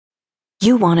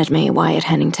You wanted me, Wyatt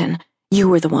Hennington. You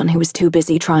were the one who was too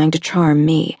busy trying to charm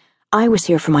me. I was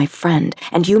here for my friend,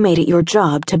 and you made it your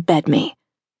job to bed me.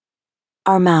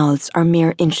 Our mouths are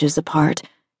mere inches apart.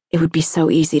 It would be so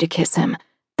easy to kiss him.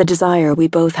 The desire we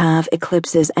both have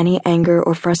eclipses any anger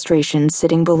or frustration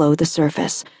sitting below the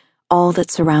surface. All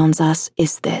that surrounds us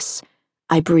is this.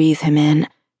 I breathe him in.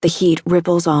 The heat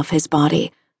ripples off his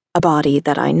body, a body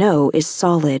that I know is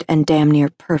solid and damn near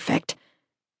perfect.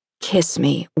 Kiss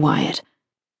me, Wyatt.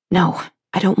 No,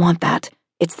 I don't want that.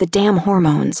 It's the damn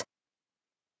hormones.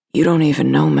 You don't even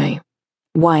know me,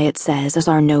 Wyatt says as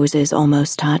our noses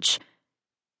almost touch.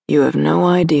 You have no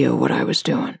idea what I was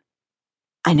doing.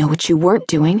 I know what you weren't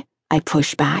doing, I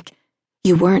push back.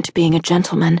 You weren't being a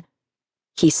gentleman.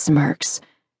 He smirks.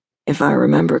 If I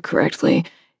remember correctly,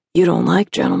 you don't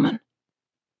like gentlemen.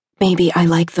 Maybe I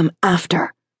like them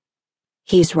after.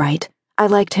 He's right. I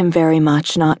liked him very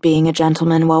much not being a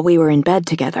gentleman while we were in bed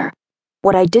together.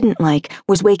 What I didn't like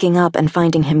was waking up and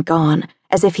finding him gone,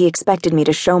 as if he expected me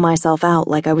to show myself out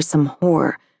like I was some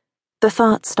whore. The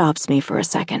thought stops me for a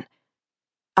second.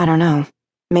 I don't know.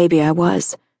 Maybe I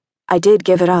was. I did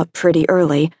give it up pretty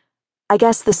early. I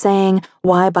guess the saying,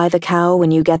 why buy the cow when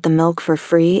you get the milk for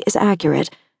free, is accurate,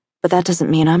 but that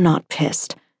doesn't mean I'm not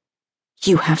pissed.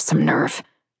 You have some nerve.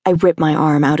 I rip my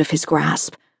arm out of his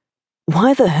grasp.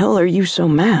 Why the hell are you so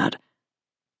mad?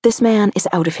 This man is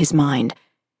out of his mind.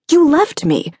 You left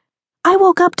me. I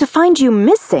woke up to find you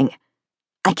missing.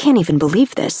 I can't even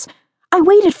believe this. I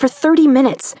waited for 30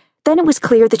 minutes. Then it was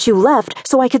clear that you left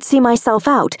so I could see myself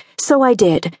out. So I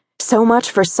did. So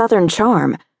much for Southern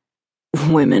charm.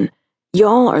 Women,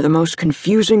 y'all are the most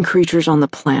confusing creatures on the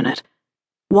planet.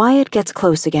 Wyatt gets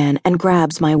close again and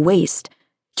grabs my waist.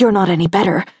 You're not any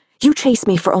better. You chased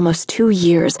me for almost 2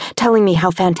 years, telling me how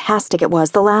fantastic it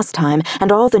was the last time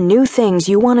and all the new things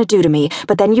you want to do to me,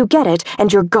 but then you get it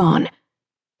and you're gone.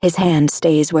 His hand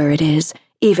stays where it is,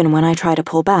 even when I try to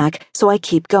pull back, so I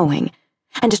keep going.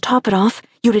 And to top it off,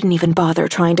 you didn't even bother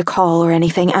trying to call or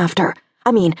anything after.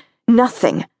 I mean,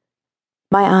 nothing.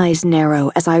 My eyes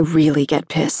narrow as I really get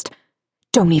pissed.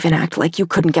 Don't even act like you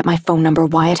couldn't get my phone number,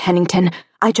 Wyatt Hennington.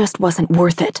 I just wasn't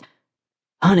worth it.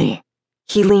 Honey.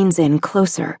 He leans in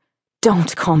closer.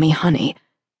 Don't call me honey.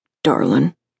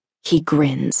 Darling. He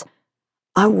grins.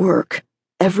 I work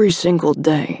every single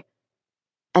day.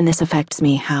 And this affects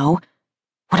me how?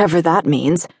 Whatever that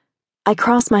means. I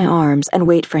cross my arms and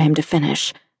wait for him to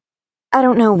finish. I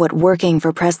don't know what working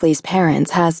for Presley's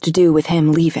parents has to do with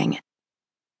him leaving.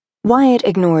 Wyatt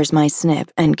ignores my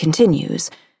snip and continues.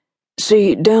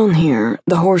 See, down here,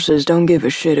 the horses don't give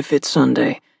a shit if it's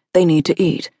Sunday. They need to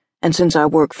eat. And since I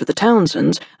work for the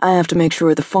Townsends, I have to make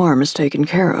sure the farm is taken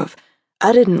care of.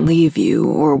 I didn't leave you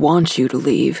or want you to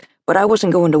leave, but I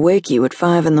wasn't going to wake you at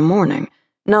 5 in the morning,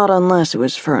 not unless it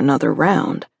was for another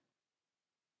round.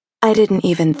 I didn't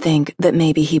even think that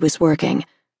maybe he was working.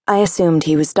 I assumed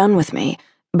he was done with me,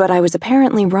 but I was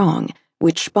apparently wrong,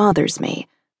 which bothers me.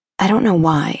 I don't know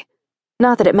why.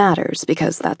 Not that it matters,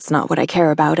 because that's not what I care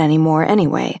about anymore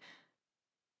anyway.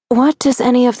 What does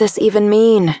any of this even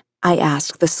mean? I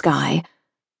ask the sky.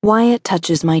 Wyatt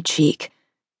touches my cheek.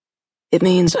 It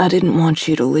means I didn't want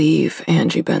you to leave,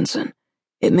 Angie Benson.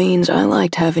 It means I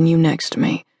liked having you next to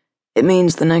me. It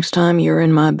means the next time you're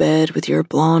in my bed with your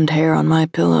blonde hair on my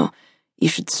pillow, you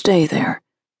should stay there.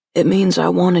 It means I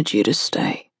wanted you to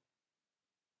stay.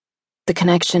 The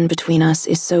connection between us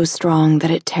is so strong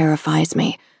that it terrifies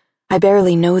me. I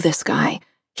barely know this guy.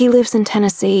 He lives in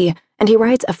Tennessee, and he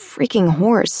rides a freaking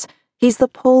horse. He's the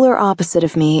polar opposite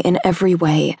of me in every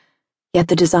way, yet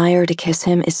the desire to kiss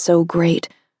him is so great.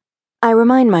 I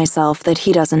remind myself that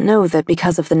he doesn't know that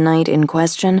because of the night in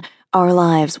question, our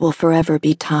lives will forever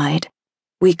be tied.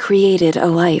 We created a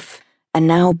life, and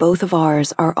now both of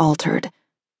ours are altered.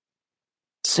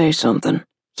 Say something,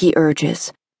 he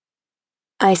urges.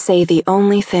 I say the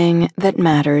only thing that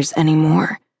matters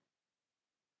anymore.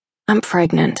 I'm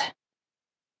pregnant.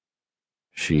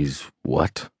 She's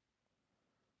what?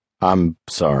 I'm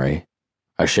sorry.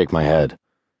 I shake my head.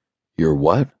 You're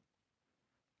what?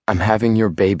 I'm having your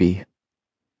baby.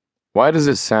 Why does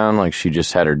it sound like she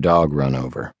just had her dog run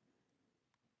over?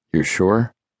 You're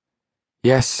sure?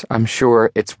 Yes, I'm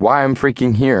sure. It's why I'm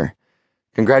freaking here.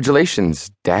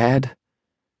 Congratulations, Dad.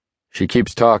 She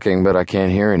keeps talking, but I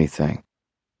can't hear anything.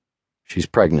 She's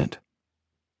pregnant.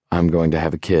 I'm going to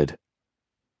have a kid.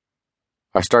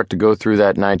 I start to go through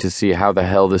that night to see how the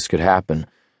hell this could happen,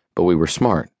 but we were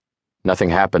smart. Nothing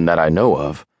happened that I know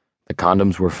of. The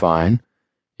condoms were fine.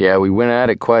 Yeah, we went at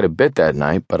it quite a bit that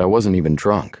night, but I wasn't even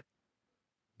drunk.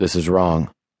 This is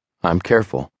wrong. I'm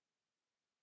careful.